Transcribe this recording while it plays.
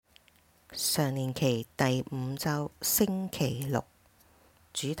常年期第五周星期六，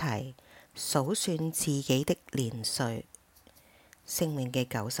主題：數算自己的年歲。聖詠嘅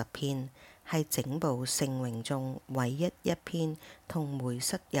90篇係整部聖詠中唯一一篇同梅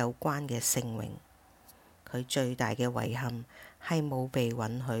瑟有關嘅聖詠。佢最大嘅遺憾係冇被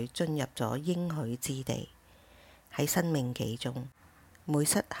允許進入咗應許之地。喺申命記中，梅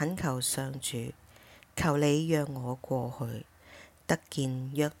瑟懇求上主，求你讓我過去，得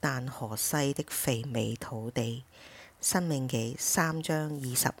見約旦河西的肥美土地。申命記3章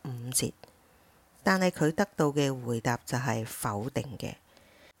25節。但係佢得到嘅回答就係否定嘅，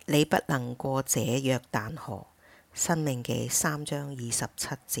你不能過這約旦河。申命記3章27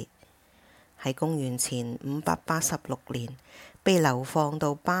節。喺公元前586年，被流放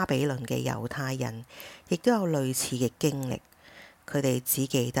到巴比倫嘅猶太人，亦都有類似嘅經歷。佢哋只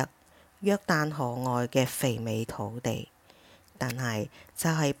記得約旦河外嘅肥美土地，但係就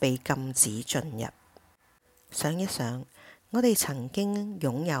係被禁止進入。想一想，我哋曾經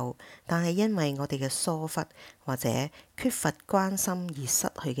擁有，但係因為我哋嘅疏忽或者缺乏關心而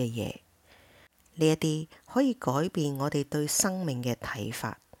失去嘅嘢，呢一啲可以改變我哋對生命嘅睇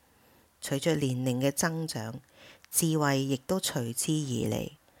法。隨着年齡嘅增長，智慧亦都隨之而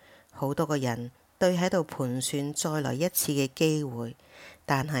嚟。好多個人對喺度盤算再來一次嘅機會，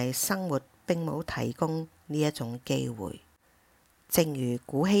但係生活並冇提供呢一種機會。正如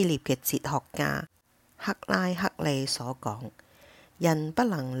古希臘嘅哲學家赫拉克利所講，人不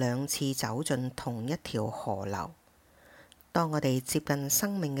能兩次走進同一條河流。當我哋接近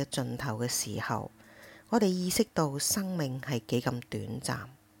生命嘅盡頭嘅時候，我哋意識到生命係幾咁短暫。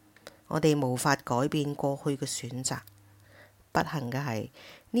我哋無法改變過去嘅選擇。不幸嘅係，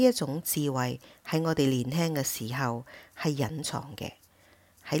呢一種智慧喺我哋年輕嘅時候係隱藏嘅。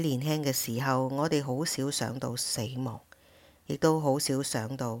喺年輕嘅時候，我哋好少想到死亡，亦都好少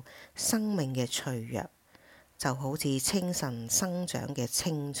想到生命嘅脆弱，就好似清晨生長嘅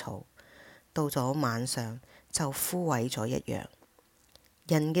青草，到咗晚上就枯萎咗一樣。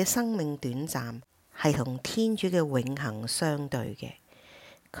人嘅生命短暫係同天主嘅永恆相對嘅。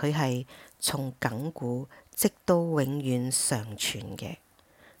佢係從亙古直到永遠常存嘅，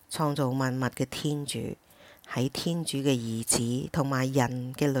創造萬物嘅天主，喺天主嘅兒子同埋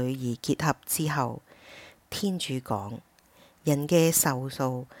人嘅女兒結合之後，天主講，人嘅壽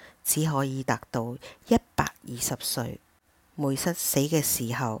數只可以達到120歲。梅瑟死嘅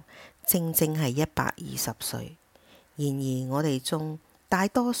時候正正係120歲。然而我哋中大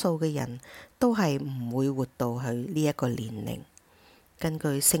多數嘅人都係唔會活到去呢一個年齡。根據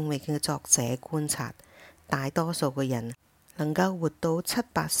聖詠嘅作者觀察，大多數嘅人能夠活到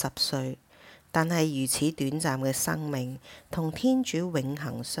70-80歲，但係如此短暫嘅生命同天主永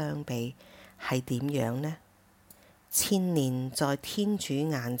恆相比係點樣呢？千年在天主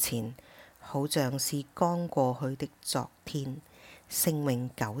眼前，好像是剛過去的昨天。聖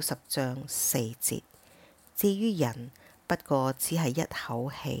詠90章4節。至於人，不過只係一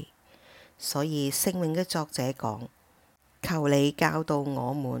口氣。所以聖詠嘅作者講，求你教導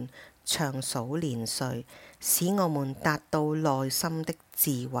我們長數年歲，使我們達到內心的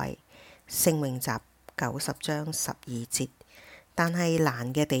智慧。聖詠集90章12節。但係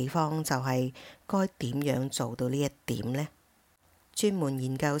難嘅地方就係該點樣做到呢一點呢？專門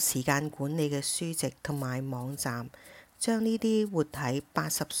研究時間管理嘅書籍同埋網站，將呢啲活喺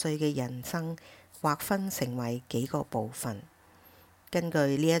80歲嘅人生劃分成為幾個部分。根據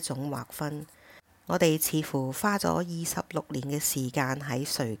呢一種劃分，我哋似乎花咗26年嘅時間喺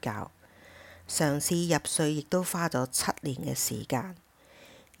睡覺，嘗試入睡亦都花咗7年嘅時間。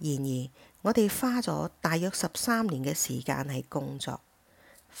然而，我哋花咗大約13年嘅時間喺工作，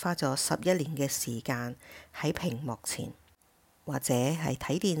花咗11年嘅時間喺屏幕前，或者係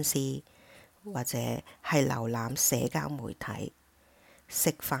睇電視，或者係瀏覽社交媒體。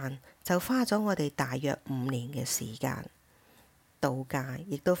食飯就花咗我哋大約5年嘅時間。度假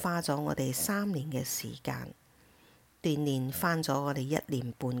亦都花咗我哋3年嘅時間，鍛鍊花咗我哋1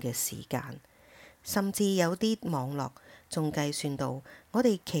年半嘅時間，甚至有啲網絡仲計算到我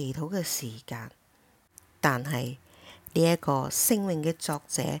哋祈禱嘅時間。但係呢一個聖詠嘅作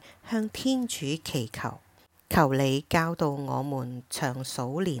者向天主祈求，求你教導我們長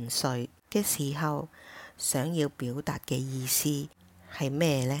數年歲嘅時候，想要表達嘅意思係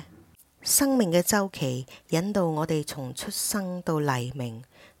咩呢？生命嘅週期引導我哋從出生到黎明，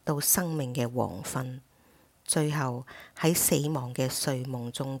到生命嘅黃昏，最後喺死亡嘅睡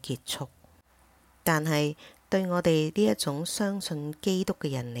夢中結束。但係對我哋呢一種相信基督嘅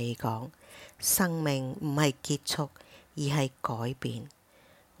人嚟講，生命唔係結束，而係改變。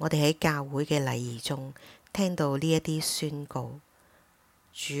我哋喺教會嘅禮儀中聽到呢一啲宣告：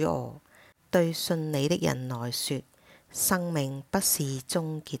主啊，對信你的人來說，生命不是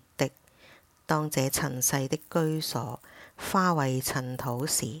終結的。當這塵世的居所化為塵土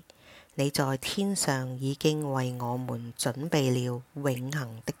時，你在天上已經為我們準備了永恆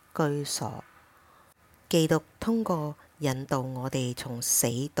的居所。基督通過引導我哋從死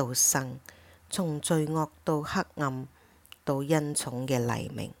到生，從罪惡到黑暗，到恩寵嘅黎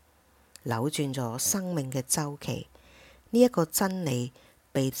明，扭轉咗生命嘅週期。呢一個真理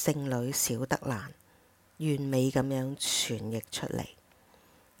被聖女小德蘭完美咁樣傳譯出嚟。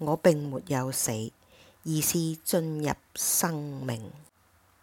我並沒有死，而是進入生命。